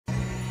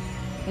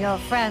Your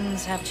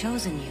friends have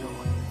chosen you.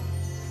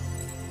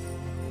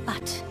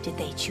 But did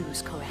they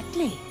choose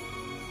correctly?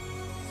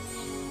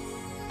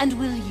 And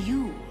will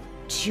you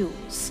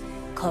choose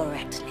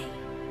correctly?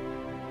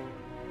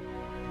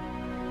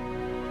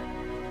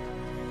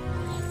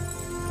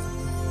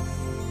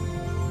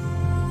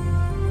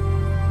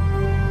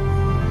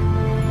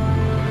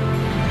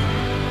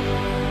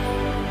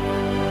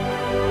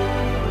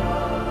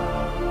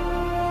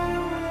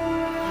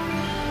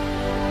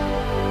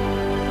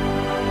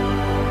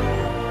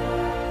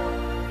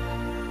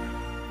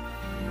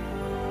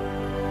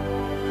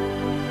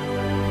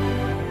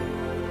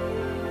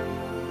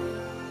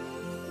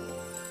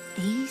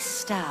 These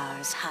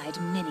stars hide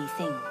many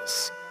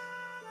things.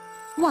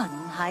 One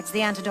hides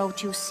the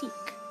antidote you seek.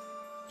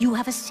 You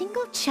have a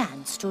single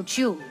chance to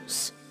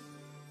choose.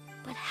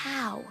 But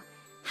how?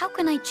 How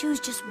can I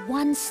choose just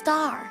one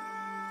star?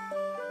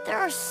 There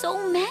are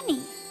so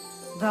many.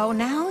 Though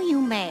now you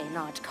may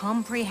not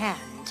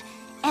comprehend,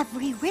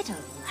 every riddle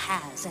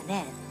has an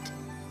end.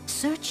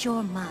 Search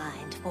your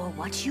mind for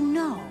what you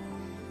know,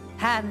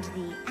 and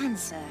the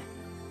answer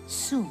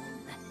soon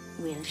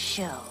will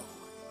show.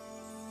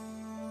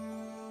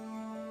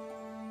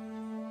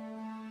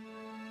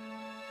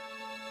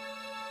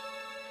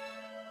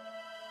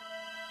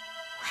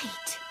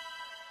 Wait.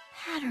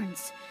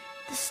 Patterns.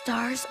 The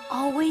stars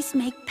always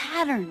make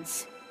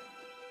patterns.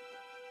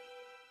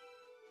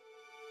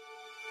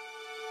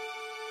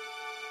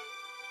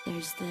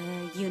 There's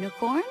the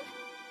unicorn.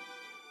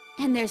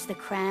 And there's the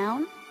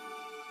crown.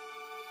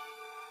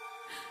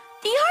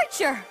 The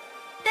archer!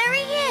 There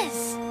he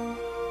is!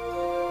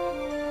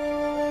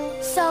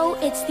 So,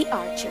 it's the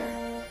archer.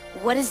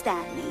 What does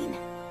that mean?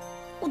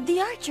 Well,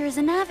 the archer is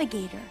a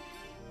navigator.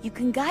 You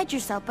can guide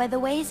yourself by the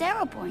way his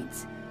arrow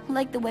points.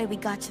 Like the way we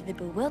got to the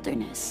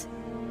wilderness.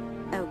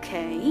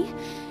 Okay,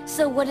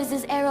 so what does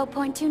his arrow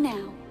point to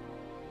now?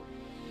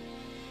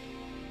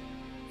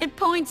 It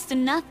points to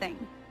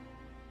nothing.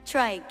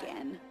 Try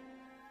again.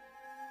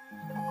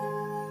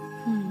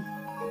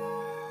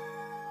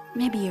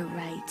 Maybe you're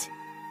right.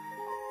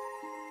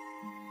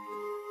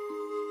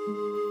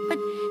 But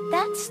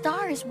that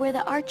star is where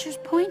the archer's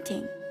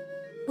pointing.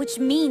 Which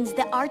means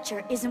the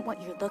archer isn't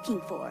what you're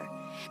looking for.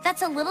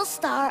 That's a little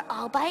star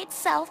all by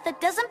itself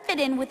that doesn't fit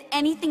in with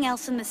anything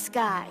else in the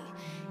sky.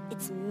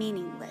 It's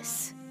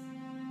meaningless.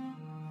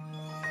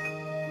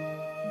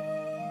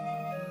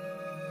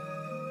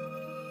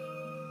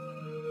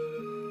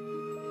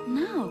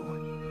 No,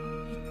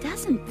 it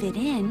doesn't fit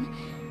in,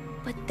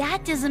 but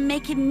that doesn't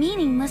make it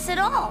meaningless at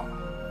all.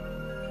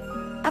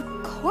 Of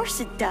course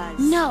it does.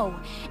 No,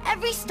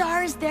 every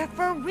star is there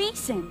for a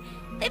reason.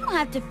 They don't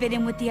have to fit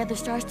in with the other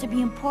stars to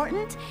be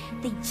important.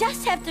 They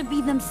just have to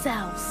be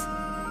themselves.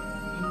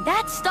 And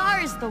that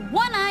star is the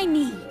one I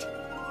need.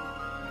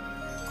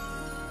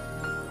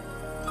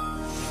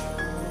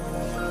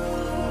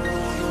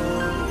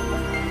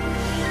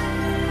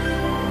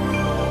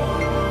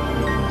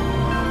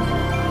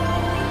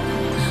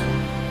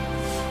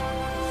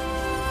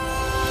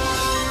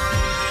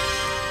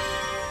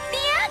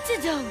 The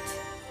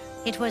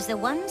antidote! It was the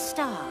one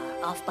star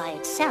off by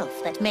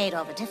itself that made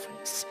all the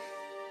difference.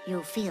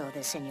 You feel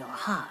this in your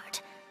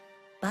heart,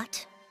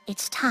 but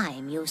it's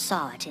time you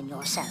saw it in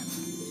yourself.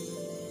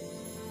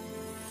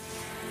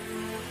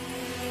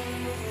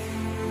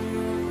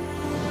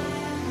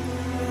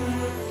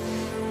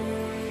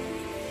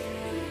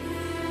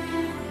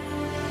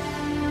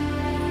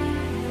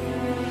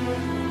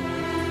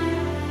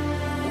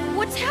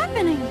 What's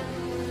happening?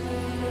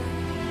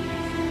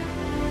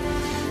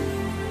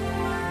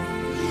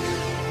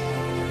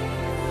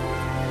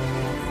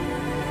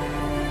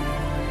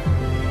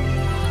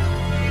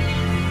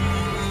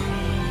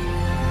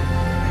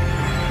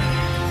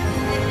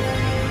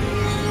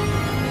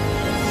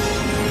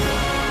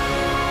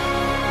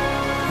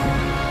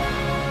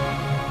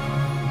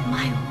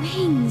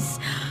 Wings.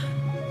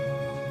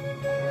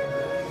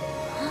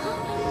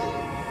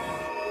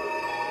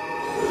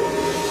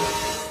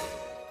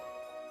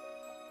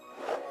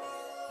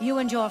 You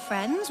and your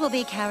friends will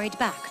be carried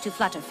back to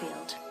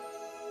Flutterfield.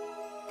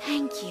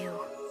 Thank you.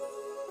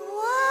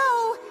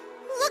 Whoa!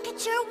 Look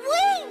at your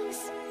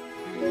wings!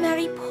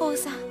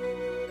 Mariposa.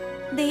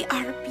 They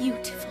are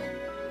beautiful.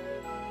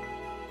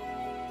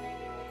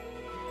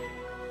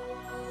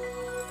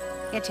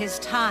 It is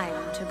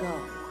time to go.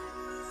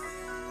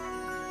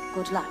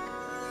 Good luck.